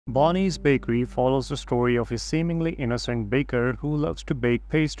Bonnie's Bakery follows the story of a seemingly innocent baker who loves to bake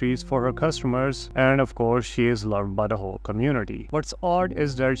pastries for her customers, and of course she is loved by the whole community. What's odd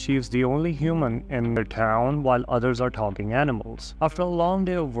is that she is the only human in the town while others are talking animals. After a long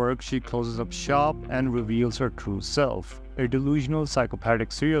day of work, she closes up shop and reveals her true self. A delusional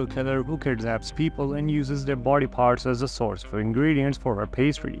psychopathic serial killer who kidnaps people and uses their body parts as a source of ingredients for her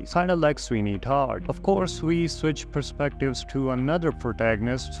pastries, kinda like Sweeney Todd. Of course, we switch perspectives to another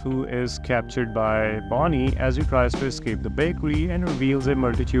protagonist who is captured by Bonnie as he tries to escape the bakery and reveals a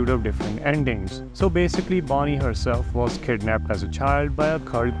multitude of different endings. So basically, Bonnie herself was kidnapped as a child by a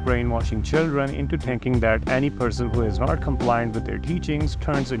cult brainwashing children into thinking that any person who is not compliant with their teachings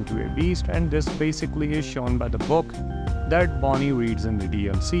turns into a beast, and this basically is shown by the book that Bonnie reads in the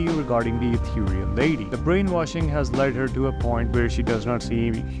DLC regarding the ethereal lady. The brainwashing has led her to a point where she does not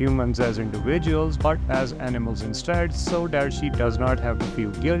see humans as individuals but as animals instead, so that she does not have to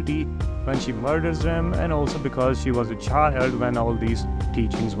feel guilty when she murders them, and also because she was a child when all these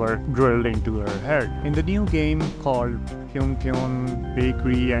teachings were drilled into her head. In the new game called Pyun Pyun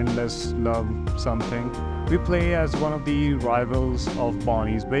Bakery Endless Love something, we play as one of the rivals of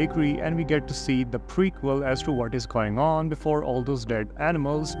Bonnie's Bakery, and we get to see the prequel as to what is going on before all those dead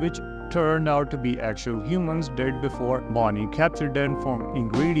animals, which turned out to be actual humans dead before Bonnie captured them from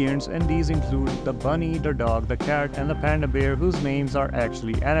ingredients, and these include the bunny, the dog, the cat, and the panda bear, whose names are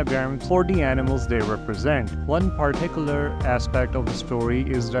actually anagrams for the animals they represent. One particular aspect of the story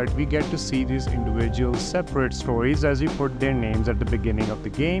is that we get to see these individual separate stories as we put their names at the beginning of the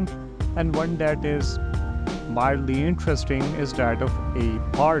game, and one that is mildly interesting is that of a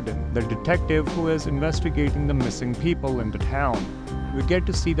Pardon, the detective who is investigating the missing people in the town. We get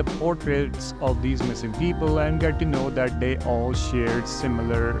to see the portraits of these missing people and get to know that they all shared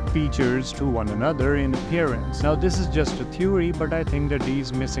similar features to one another in appearance. Now this is just a theory, but I think that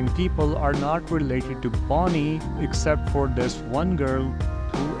these missing people are not related to Bonnie except for this one girl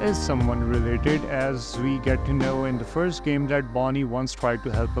who is someone related, as we get to know in the first game that Bonnie once tried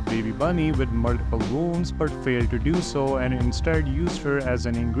to help a baby bunny with multiple wounds but failed to do so and instead used her as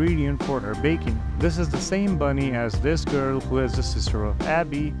an ingredient for her baking. This is the same bunny as this girl who is the sister of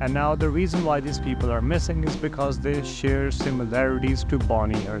Abby, and now the reason why these people are missing is because they share similarities to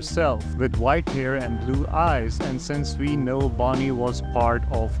Bonnie herself, with white hair and blue eyes, and since we know Bonnie was part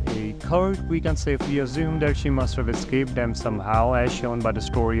of a cult, we can safely assume that she must have escaped them somehow, as shown by the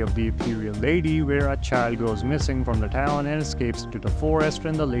story of the ethereal lady, where a child goes missing from the town and escapes to the forest,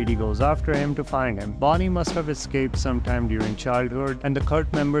 and the lady goes after him to find him. Bonnie must have escaped sometime during childhood, and the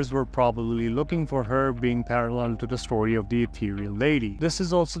cult members were probably looking for her, being parallel to the story of the ethereal lady. This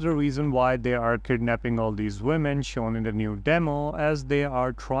is also the reason why they are kidnapping all these women shown in the new demo, as they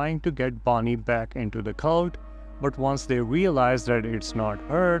are trying to get Bonnie back into the cult, but once they realize that it's not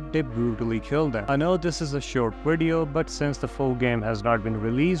her, they brutally kill them. I know this is a short video, but since the full game has not been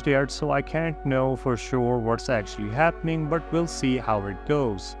released yet, so I can't know for sure what's actually happening, but we'll see how it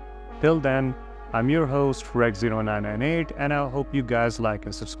goes. Till then, I'm your host Rex0998, and I hope you guys like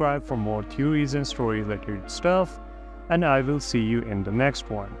and subscribe for more theories and story related stuff, and I will see you in the next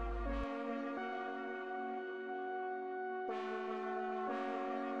one.